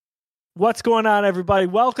What's going on, everybody?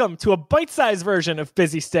 Welcome to a bite-sized version of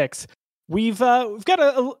Busy Sticks. We've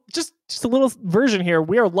got just a little version here.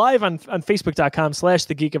 We are live on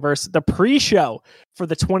Facebook.com/thegeekiverse, the pre-show for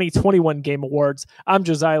the 2021 Game Awards. I'm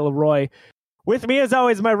Josiah Leroy. With me, as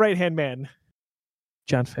always, my right-hand man,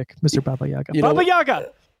 John Fick, Mr. Baba Yaga. Baba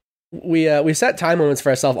Yaga! We set time limits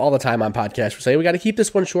for ourselves all the time on podcasts. We say we got to keep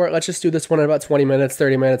this one short. Let's just do this one in about 20 minutes,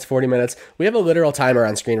 30 minutes, 40 minutes. We have a literal timer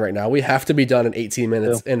on screen right now. We have to be done in 18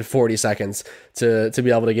 minutes and 40 seconds to be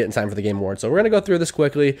able to get in time for the Game Awards. So we're going to go through this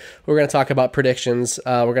quickly. We're going to talk about predictions.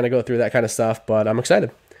 We're going to go through that kind of stuff, but I'm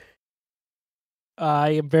excited.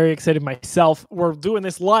 I am very excited myself. We're doing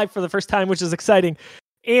this live for the first time, which is exciting.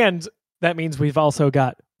 And that means we've also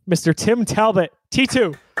got Mr. Tim Talbot,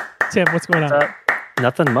 T2. Tim, what's going on?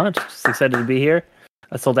 Nothing much. Just excited to be here.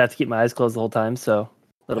 I still have to keep my eyes closed the whole time, so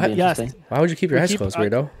that'll be interesting. Yes. Why would you keep your eyes closed,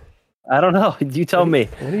 weirdo? I don't know. You tell me.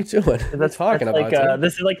 What are you doing? That's talking about. Like,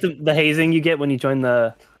 this is like the hazing you get when you join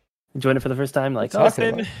it for the first time. Like,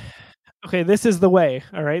 okay, this is the way.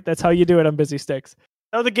 All right, that's how you do it on Busy Sticks.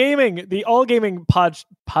 Oh, the all gaming pod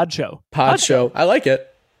show. Pod show. I like it.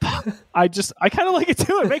 I kind of like it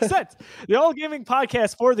too. It makes sense. The all gaming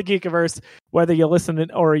podcast for the Geekiverse, whether you listen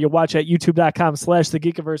or you watch at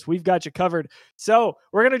youtube.com/thegeekiverse, we've got you covered. So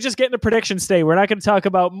we're going to just get into predictions today. We're not going to talk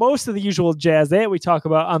about most of the usual jazz that we talk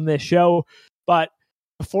about on this show. But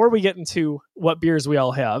before we get into what beers we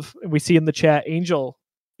all have, we see in the chat, Angel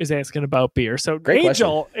is asking about beer. So great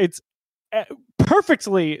Angel, question. It's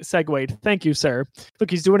perfectly segued. Thank you, sir. Look,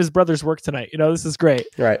 he's doing his brother's work tonight. This is great.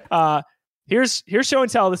 Right. Here's show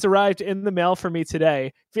and tell. This arrived in the mail for me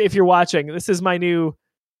today. If you're watching, this is my new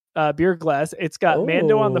beer glass. It's got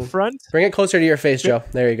Mando on the front. Bring it closer to your face, Joe.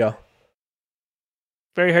 There you go.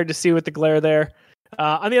 Very hard to see with the glare there.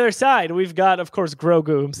 On the other side, we've got, of course,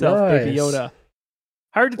 Grogu himself, nice. Baby Yoda.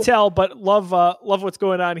 Hard to tell, but love what's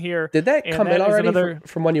going on here. Did that come in already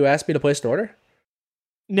from when you asked me to place an order?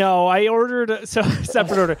 No, I ordered a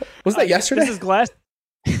separate order. Was that yesterday? This is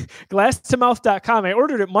glasstомouth.com. I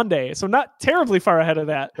ordered it Monday, so not terribly far ahead of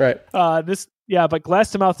that. Right. But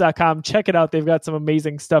glasstомouth.com, check it out. They've got some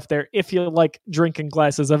amazing stuff there if you like drinking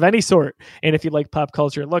glasses of any sort, and if you like pop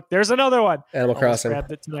culture. Look, there's another one. Animal Crossing.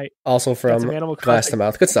 Grabbed it tonight. Also from Glass to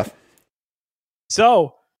Mouth. Good stuff.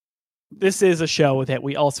 So this is a show that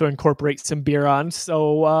we also incorporate some beer on.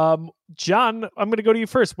 So John, I'm going to go to you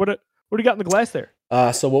first. What do you got in the glass there?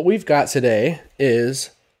 So what we've got today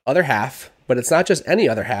is Other Half. But it's not just any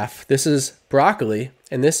other half. This is broccoli,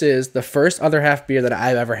 and this is the first other half beer that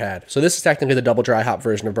I've ever had. So this is technically the double dry hop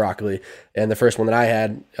version of broccoli, and the first one that I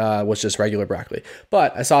had was just regular broccoli.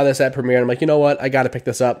 But I saw this at Premiere, and I'm like, you know what? I got to pick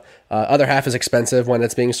this up. Other half is expensive when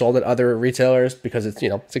it's being sold at other retailers because it's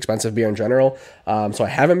it's expensive beer in general. So I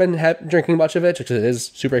haven't been drinking much of it because it is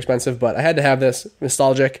super expensive. But I had to have this.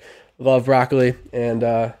 Nostalgic, love broccoli, and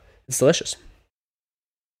it's delicious.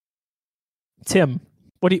 Tim,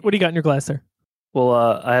 what do you got in your glass there? Well,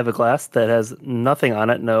 I have a glass that has nothing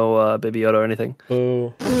on it, no Baby Yoda or anything.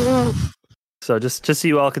 Ooh. So just so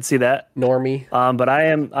you all could see that, normie. But I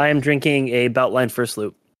am drinking a Beltline First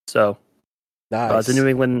Loop. So nice. It's a New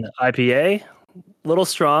England IPA, a little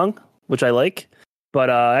strong, which I like.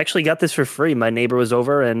 But I actually got this for free. My neighbor was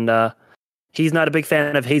over, and he's not a big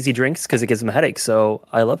fan of hazy drinks because it gives him a headache. So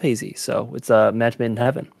I love hazy. So it's a match made in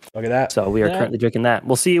heaven. Look at that. So we are currently drinking that.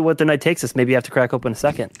 We'll see what the night takes us. Maybe I have to crack open a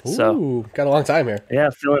second. Ooh, so got a long time here. Yeah.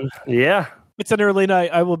 It's an early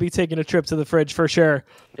night. I will be taking a trip to the fridge for sure.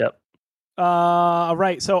 Yep. All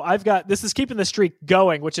right. So this is keeping the streak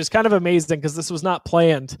going, which is kind of amazing because this was not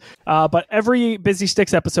planned. But every Busy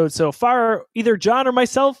Sticks episode so far, either John or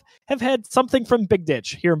myself have had something from Big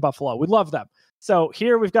Ditch here in Buffalo. We love them. So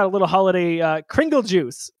here we've got a little holiday Kringle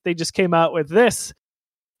juice. They just came out with this.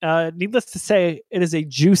 Needless to say, it is a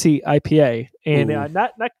juicy IPA, and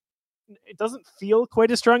not it doesn't feel quite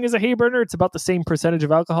as strong as a hay burner. It's about the same percentage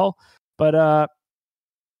of alcohol, but a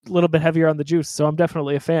little bit heavier on the juice. So I'm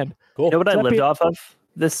definitely a fan. Cool. You know what I lived off of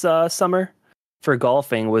this summer for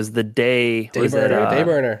golfing was the day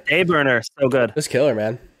burner. Day burner, so good. This killer,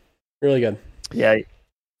 man, really good. Yeah.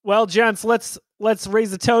 Well, gents, let's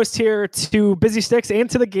raise a toast here to Busy Sticks and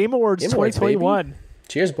to the Game Awards 2021.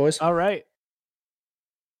 Cheers, boys. All right.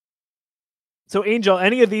 So, Angel,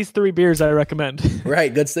 any of these three beers I recommend.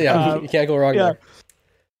 Right, good stuff. You can't go wrong there.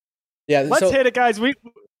 Yeah, let's hit it, guys. We've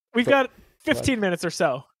got 15 minutes or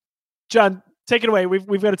so. John, take it away.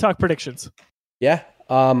 We've got to talk predictions. Yeah,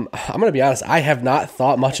 I'm gonna be honest. I have not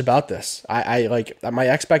thought much about this. I like my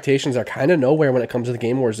expectations are kind of nowhere when it comes to the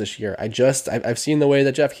Game Awards this year. I've seen the way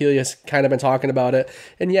that Jeff Keighley has kind of been talking about it,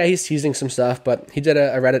 and yeah, he's teasing some stuff. But he did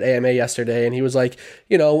a Reddit AMA yesterday, and he was like,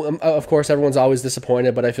 of course everyone's always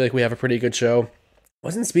disappointed, but I feel like we have a pretty good show.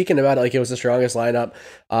 Wasn't speaking about it like it was the strongest lineup.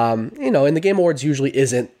 And the Game Awards usually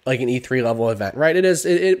isn't like an E3 level event, right? It is.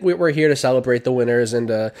 We're here to celebrate the winners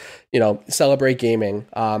and celebrate gaming.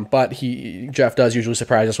 But Jeff does usually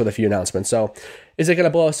surprise us with a few announcements. So, is it going to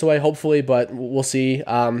blow us away? Hopefully, but we'll see.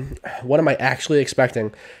 What am I actually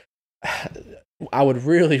expecting? I would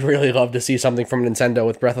really, really love to see something from Nintendo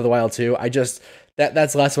with Breath of the Wild 2.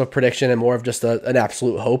 That's less of a prediction and more of just an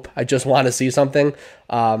absolute hope. I just want to see something.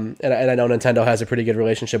 And I know Nintendo has a pretty good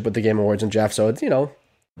relationship with the Game Awards and Jeff, so it's,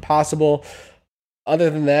 possible.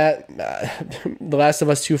 Other than that, The Last of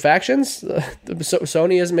Us 2 factions.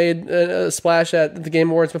 Sony has made a splash at the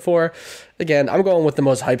Game Awards before. Again, I'm going with the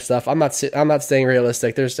most hype stuff. I'm not staying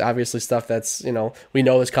realistic. There's obviously stuff that's, we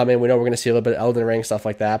know is coming. We know we're going to see a little bit of Elden Ring, stuff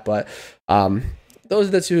like that. But those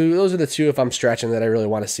are the two if I'm stretching that I really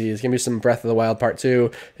want to see. Is give me some Breath of the Wild Part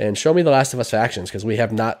 2 and show me The Last of Us factions, because we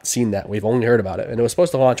have not seen that. We've only heard about it. And it was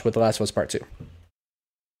supposed to launch with The Last of Us Part 2.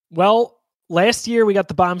 Well, last year we got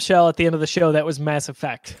the bombshell at the end of the show that was Mass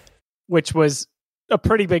Effect, which was a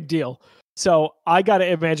pretty big deal. So I got to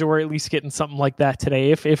imagine we're at least getting something like that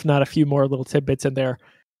today, if not a few more little tidbits in there.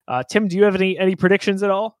 Tim, do you have any predictions at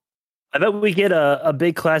all? I bet we get a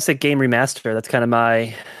big classic game remaster. That's kind of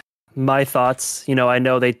my thoughts. I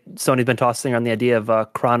know Sony's been tossing on the idea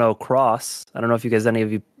of Chrono Cross. I don't know if any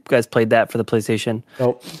of you guys played that for the PlayStation.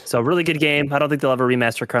 Oh, so really good game. I don't think they'll ever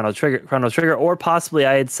remaster Chrono Trigger, or possibly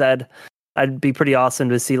I had said I'd be pretty awesome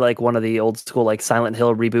to see like one of the old school like Silent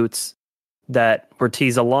Hill reboots that were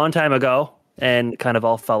teased a long time ago and kind of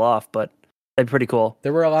all fell off, but that'd be pretty cool.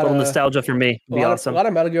 There were a lot of nostalgia for me. It'd be awesome. A lot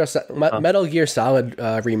of Metal Gear Solid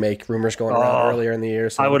remake rumors going around earlier in the year.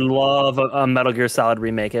 So. I would love a Metal Gear Solid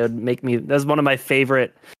remake. It would make me. That's one of my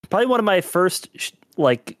favorite. Probably one of my first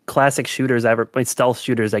like classic shooters ever. Like stealth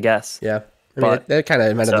shooters, I guess. Yeah, I mean that kind of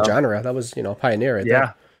invented the genre. That was pioneer right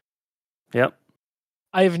there. Yep.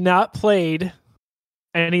 I have not played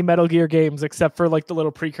any Metal Gear games except for like the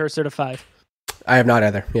little precursor to 5. I have not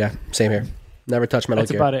either. Yeah, same here. Never touched Metal Gear.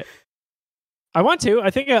 That's about it. I want to. I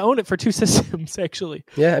think I own it for 2 systems, actually.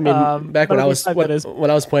 Yeah, I mean, back when I was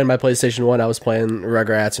playing my PlayStation 1, I was playing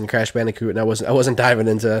Rugrats and Crash Bandicoot, and I wasn't diving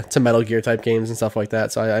into Metal Gear type games and stuff like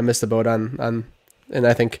that. So I missed the boat on, and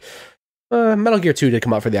I think Metal Gear 2 did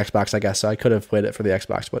come out for the Xbox, I guess. So I could have played it for the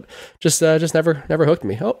Xbox, but just never hooked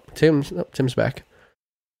me. Oh, Tim's back.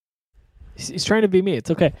 He's trying to be me. It's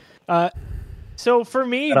okay. So for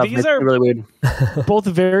me, these are really weird. both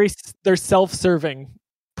they're self-serving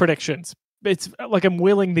predictions. It's like I'm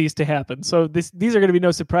willing these to happen. So these are going to be no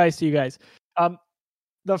surprise to you guys.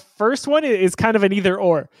 The first one is kind of an either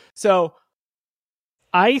or. So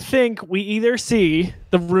I think we either see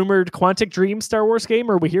the rumored Quantic Dream Star Wars game,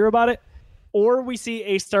 or we hear about it, or we see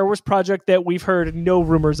a Star Wars project that we've heard no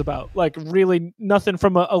rumors about. Like really nothing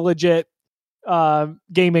from a legit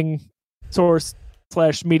gaming source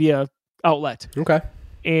 / media outlet. Okay.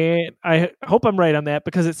 And I hope I'm right on that,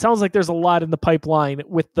 because it sounds like there's a lot in the pipeline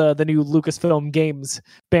with the new Lucasfilm Games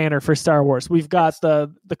banner for Star Wars. We've got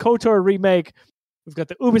the KOTOR remake. We've got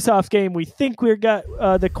the Ubisoft game. We think we've got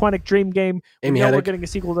the Quantic Dream game. Amy Hennig. We're getting a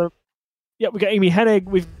sequel to... Yeah, we got Amy Hennig.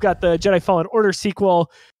 We've got the Jedi Fallen Order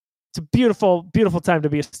sequel. It's a beautiful, beautiful time to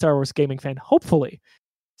be a Star Wars gaming fan, hopefully.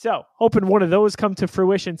 So, hoping one of those come to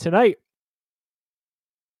fruition tonight.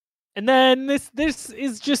 And then this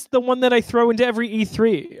is just the one that I throw into every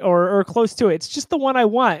E3 or close to it. It's just the one I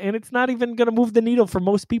want, and it's not even going to move the needle for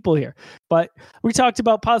most people here. But we talked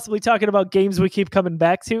about possibly talking about games we keep coming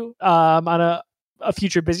back to on a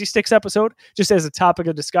future Busy Sticks episode, just as a topic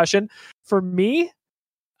of discussion. For me,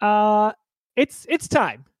 it's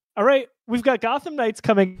time. All right, we've got Gotham Knights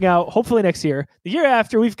coming out hopefully next year. The year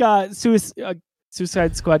after, we've got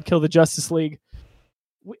Suicide Squad: Kill the Justice League.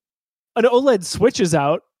 An OLED Switch is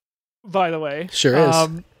out. By the way, sure is.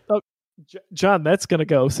 John, that's gonna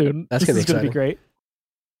go soon. This is gonna be great.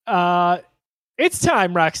 It's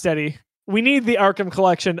time, Rocksteady. We need the Arkham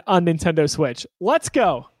collection on Nintendo Switch. Let's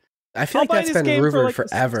go. I feel like that's been rumored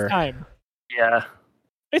forever. Yeah,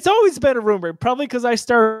 it's always been a rumor, probably because I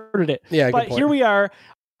started it. Yeah, but here we are.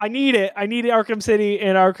 I need it. I need Arkham City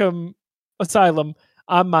and Arkham Asylum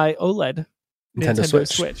on my OLED Nintendo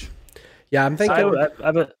Switch. Yeah, I'm thinking.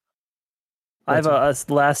 I have a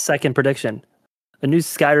last second prediction. A new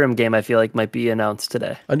Skyrim game I feel like might be announced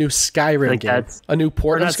today. A new Skyrim game? A new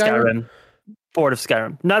port of Skyrim? Port of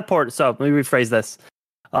Skyrim. Not port, so let me rephrase this.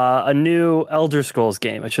 a new Elder Scrolls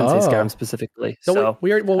game. I shouldn't say Skyrim specifically. No,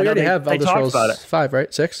 we already have Elder Scrolls 5,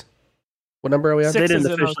 right? 6? What number are we on? 6 They is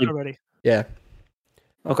didn't officially already. Yeah.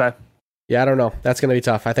 Okay. Yeah, I don't know. That's going to be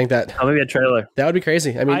tough. I think that... maybe a trailer. That would be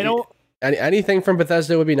crazy. I mean, anything from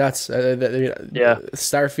Bethesda would be nuts.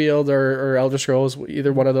 Starfield or Elder Scrolls,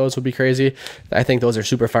 either one of those would be crazy. I think those are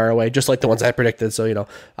super far away, just like the ones I predicted. So,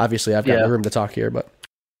 obviously I've got the room to talk here, but...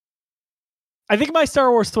 I think my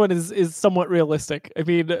Star Wars twin is somewhat realistic. I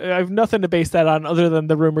mean, I have nothing to base that on other than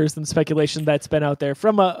the rumors and speculation that's been out there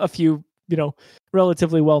from a few,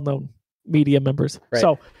 relatively well-known media members. Right.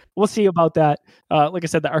 So we'll see about that. Like I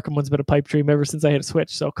said, the Arkham one's been a pipe dream ever since I had a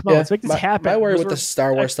Switch. So come on, let's make this happen. My worry with the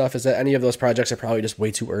Star Wars stuff is that any of those projects are probably just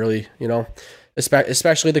way too early,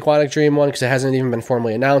 especially the Quantic Dream one, because it hasn't even been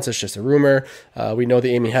formally announced. It's just a rumor. We know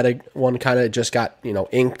the Amy Hennig one kind of just got,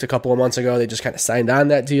 inked a couple of months ago. They just kind of signed on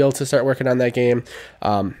that deal to start working on that game.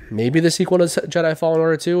 Maybe the sequel to Jedi Fallen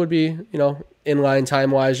Order 2 would be, in line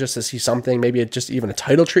time-wise, just to see something. Maybe just even a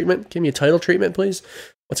title treatment. Give me a title treatment, please.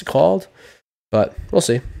 What's it called? But we'll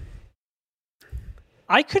see.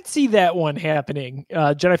 I could see that one happening,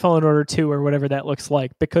 Jedi Fallen Order 2 or whatever that looks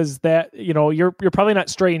like, because that, you're probably not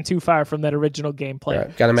straying too far from that original gameplay.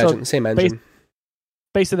 Right. Gotta imagine the same engine.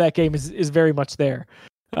 Base of that game is very much there.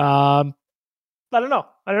 I don't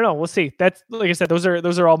know. We'll see. That's, like I said, those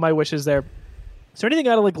are all my wishes there. Is there anything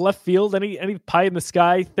out of left field, any pie in the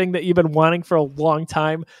sky thing that you've been wanting for a long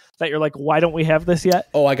time that you're like, why don't we have this yet?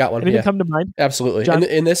 Oh, I got one. Anything come to mind? Absolutely.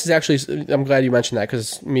 And this is actually, I'm glad you mentioned that,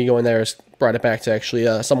 because me going there has brought it back to actually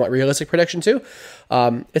a somewhat realistic prediction too.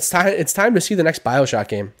 It's time to see the next BioShock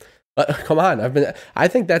game. Come on, I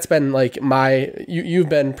think that's been you've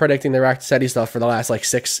been predicting the Rocksteady stuff for the last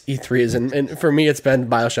 6 E3s, and for me it's been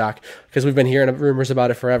BioShock, because we've been hearing rumors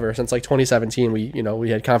about it forever since 2017. We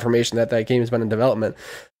had confirmation that game has been in development.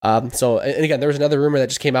 So, and again, there was another rumor that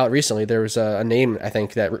just came out recently. There was a name I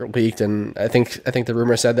think that leaked, and I think the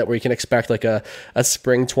rumor said that we can expect a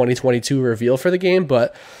spring 2022 reveal for the game,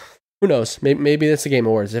 but who knows? Maybe it's the Game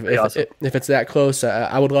Awards. If it's that close,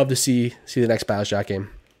 I would love to see the next BioShock game.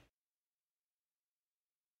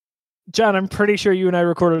 John, I'm pretty sure you and I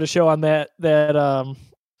recorded a show on that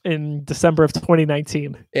in December of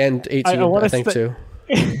 2019 and 18. I think too.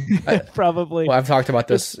 Probably. Well, I've talked about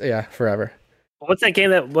this, forever. What's that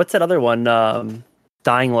game? What's that other one?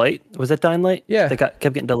 Dying Light. Was that Dying Light? Yeah, that kept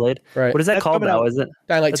getting delayed. Right. What is that called now? Is it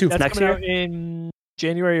Dying Light 2? That's next year out in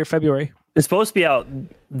January or February. It's supposed to be out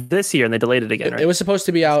this year, and they delayed it again. Right? It was supposed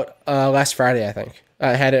to be out last Friday, I think.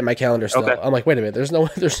 I had it in my calendar still. Okay. I'm like, wait a minute. There's no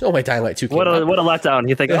way Dying Light 2 came out. What a letdown.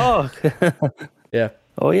 You think, oh. Yeah.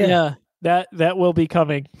 Oh, yeah. Yeah, that will be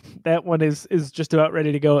coming. That one is just about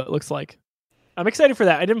ready to go, it looks like. I'm excited for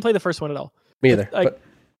that. I didn't play the first one at all. Me either.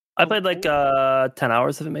 I played 10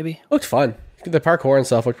 hours of it, maybe. Looked fun. The parkour and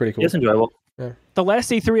stuff looked pretty cool. It's enjoyable. Yeah. The last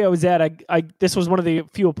E3 I was at, this was one of the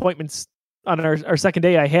few appointments on our second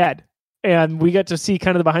day I had. And we got to see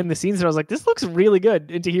kind of the behind the scenes, and I was like, this looks really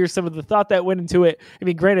good. And to hear some of the thought that went into it. I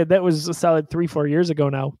mean, granted, that was a solid 3-4 years ago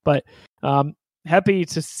now, but happy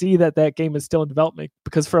to see that game is still in development,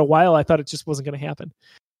 because for a while I thought it just wasn't going to happen.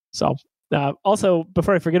 So also,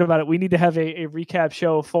 before I forget about it, we need to have a recap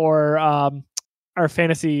show for our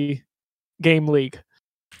fantasy game league.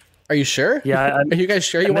 Are you sure? Yeah. Are you guys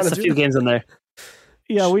sure you want to do a few games in there?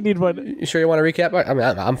 Yeah, we need one. You sure you want to recap? I mean,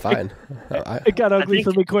 I'm fine. It got ugly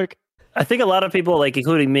for me quick. I think a lot of people,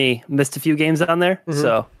 including me, missed a few games on there. Mm-hmm.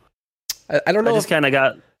 So I don't know. I just kind of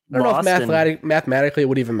got. I don't know if mathematically it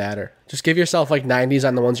would even matter. Just give yourself 90s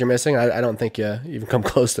on the ones you're missing. I don't think you even come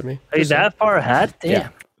close to me. Are you that far ahead? Damn. Yeah.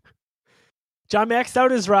 John maxed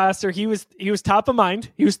out his roster. He was top of mind.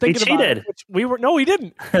 He was thinking about it. Which we were. No, he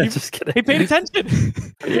didn't. Just kidding. He paid attention.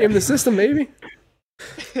 Game the system, maybe.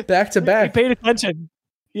 Back to back. He paid attention.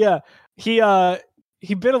 Yeah.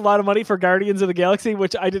 He bid a lot of money for Guardians of the Galaxy,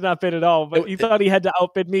 which I did not bid at all, but he thought he had to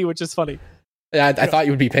outbid me, which is funny. Yeah, I thought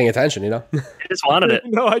you would be paying attention, I just wanted it.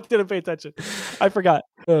 No, I didn't pay attention. I forgot.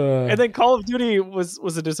 And then Call of Duty was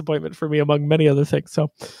a disappointment for me, among many other things. So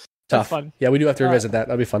tough. Fun. Yeah, we do have to revisit that.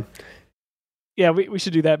 That'll be fun. Yeah, we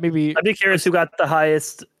should do that. Maybe. I'd be curious who got the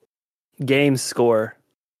highest game score.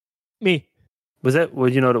 Me. Was it?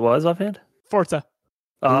 Would you know what it was offhand? Forza.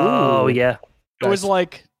 Oh, yeah. It was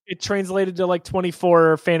it translated to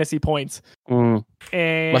 24 fantasy points. Mm.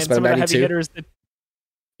 And must have some been of the heavy hitters.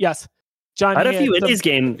 Yes. John, I had a few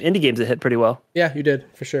indie games that hit pretty well. Yeah, you did,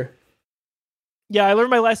 for sure. Yeah, I learned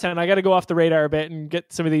my lesson. I got to go off the radar a bit and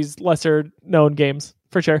get some of these lesser known games,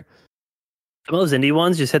 for sure. Some of those indie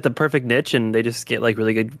ones just hit the perfect niche, and they just get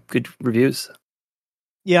really good reviews.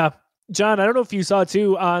 Yeah. John, I don't know if you saw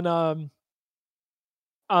too on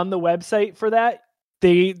the website for that.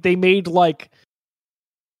 they made like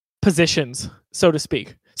positions, so to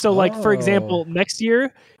speak. So like, for example, next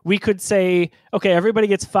year we could say, okay, everybody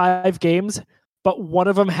gets 5 games, but one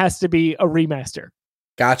of them has to be a remaster.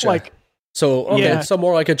 Gotcha. Like, so okay, yeah. so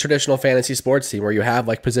more like a traditional fantasy sports team where you have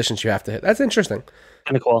like positions you have to hit. That's interesting.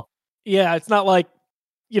 Kind of cool. Yeah, it's not like,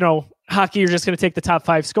 hockey, you're just going to take the top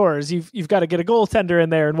 5 scorers. You've got to get a goaltender in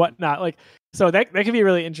there and whatnot. Like, so that could be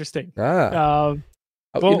really interesting.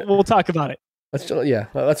 We'll talk about it.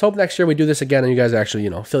 Let's hope next year we do this again and you guys actually,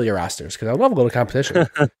 fill your rosters, because I love a little competition.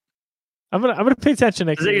 I'm gonna pay attention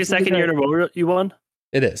next year. Is it your second year in a row you won?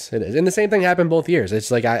 It is. And the same thing happened both years. It's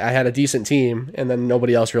like I had a decent team and then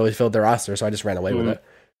nobody else really filled their roster, so I just ran away with it.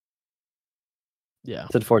 Yeah.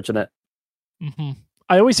 It's unfortunate. Mm-hmm.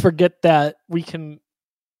 I always forget that we can,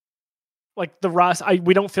 like, the roster,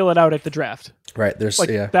 we don't fill it out at the draft. Right. There's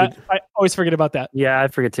I always forget about that. Yeah, I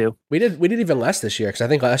forget too. We did even less this year, because I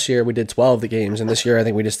think last year we did 12 the games, and this year I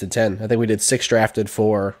think we just did 10. I think we did 6 drafted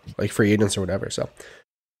for like free agents or whatever. So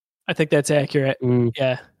I think that's accurate.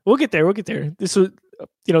 Yeah, we'll get there. This was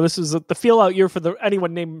the feel out year for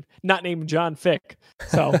anyone not named John Fick.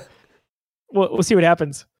 So we'll see what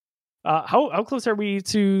happens. How close are we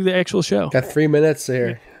to the actual show? Got 3 minutes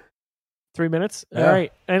here. 3 minutes. Yeah. All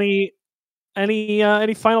right.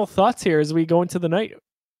 Any final thoughts here as we go into the night?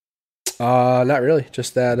 Not really.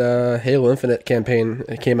 Just that Halo Infinite campaign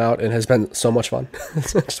came out and has been so much fun.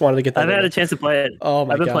 Just wanted to get that. I've had a chance to play it. Oh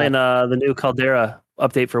my god! I've been playing the new Caldera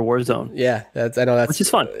update for Warzone. Yeah, I know that's which is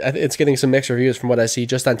fun. It's getting some mixed reviews from what I see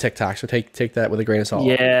just on TikTok. So take that with a grain of salt.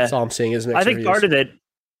 Yeah, that's all I'm seeing is mixed I think reviews. part of it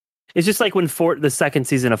is just like when the second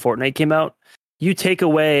season of Fortnite came out. You take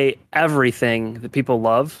away everything that people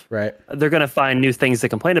love, right? They're going to find new things to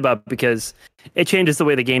complain about because it changes the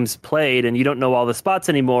way the game's played, and you don't know all the spots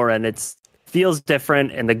anymore, and it feels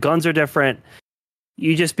different, and the guns are different.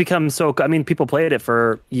 You just become people played it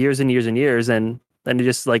for years and years and years, and then you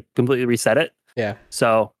just like completely reset it. Yeah.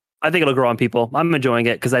 So I think it'll grow on people. I'm enjoying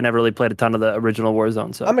it because I never really played a ton of the original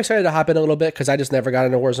Warzone. So I'm excited to hop in a little bit because I just never got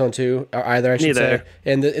into Warzone 2 either, I should say.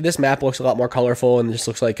 And this map looks a lot more colorful and just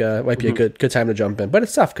looks like might be a good time to jump in. But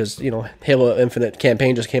it's tough because, Halo Infinite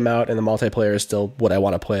campaign just came out and the multiplayer is still what I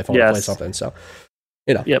want to play if I want to play something. So,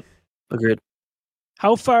 Yep. Agreed.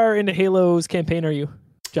 How far into Halo's campaign are you,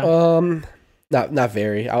 John? Not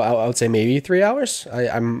very. I would say maybe 3 hours.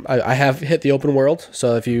 I have hit the open world.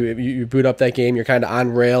 So if you boot up that game, you're kind of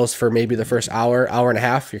on rails for maybe the first hour and a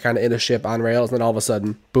half. You're kind of in a ship on rails, and then all of a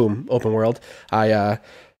sudden, boom, open world. I've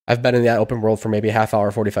been in that open world for maybe a half hour,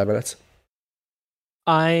 45 minutes.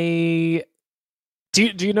 Do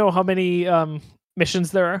you know how many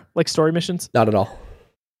missions there are, like story missions? Not at all.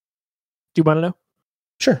 Do you want to know?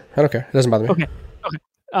 Sure, I don't care. It doesn't bother me.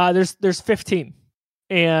 Okay. There's 15,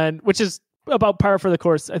 and which is about par for the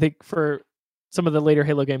course, I think, for some of the later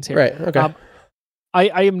Halo games here. Right. Okay.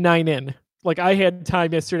 I am 9 in. Like, I had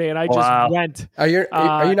time yesterday, and I just went. Are you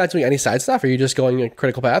not doing any side stuff? Are you just going a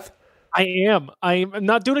critical path? I am. I'm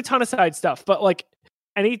not doing a ton of side stuff, but like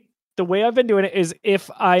the way I've been doing it is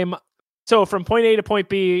from point A to point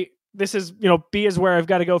B. This is B is where I've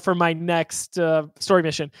got to go for my next story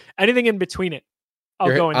mission. Anything in between it,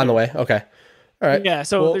 I'll go on the way. Okay. All right. Yeah.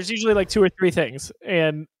 So there's usually like 2 or 3 things,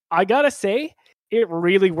 and I gotta say, it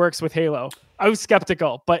really works with Halo. I was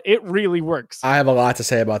skeptical, but it really works. I have a lot to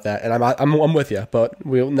say about that, and I'm with you. But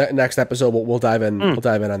next episode we'll dive in. We'll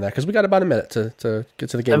dive in on that because we got about a minute to get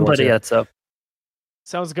to the game. Everybody yet, so.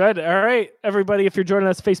 Sounds good. All right, everybody, if you're joining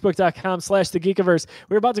us, facebook.com/thegeekiverse.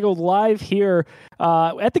 We're about to go live here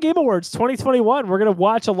at the Game Awards 2021. We're going to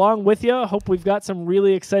watch along with you. Hope we've got some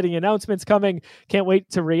really exciting announcements coming. Can't wait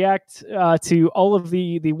to react to all of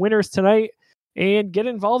the winners tonight and get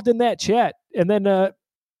involved in that chat. And then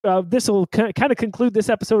this will kind of conclude this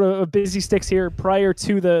episode of Busy Sticks here prior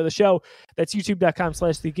to the show. That's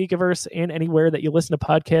youtube.com/thegeekiverse and anywhere that you listen to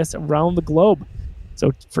podcasts around the globe.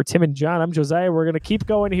 So for Tim and John, I'm Josiah. We're going to keep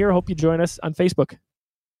going here. Hope you join us on Facebook.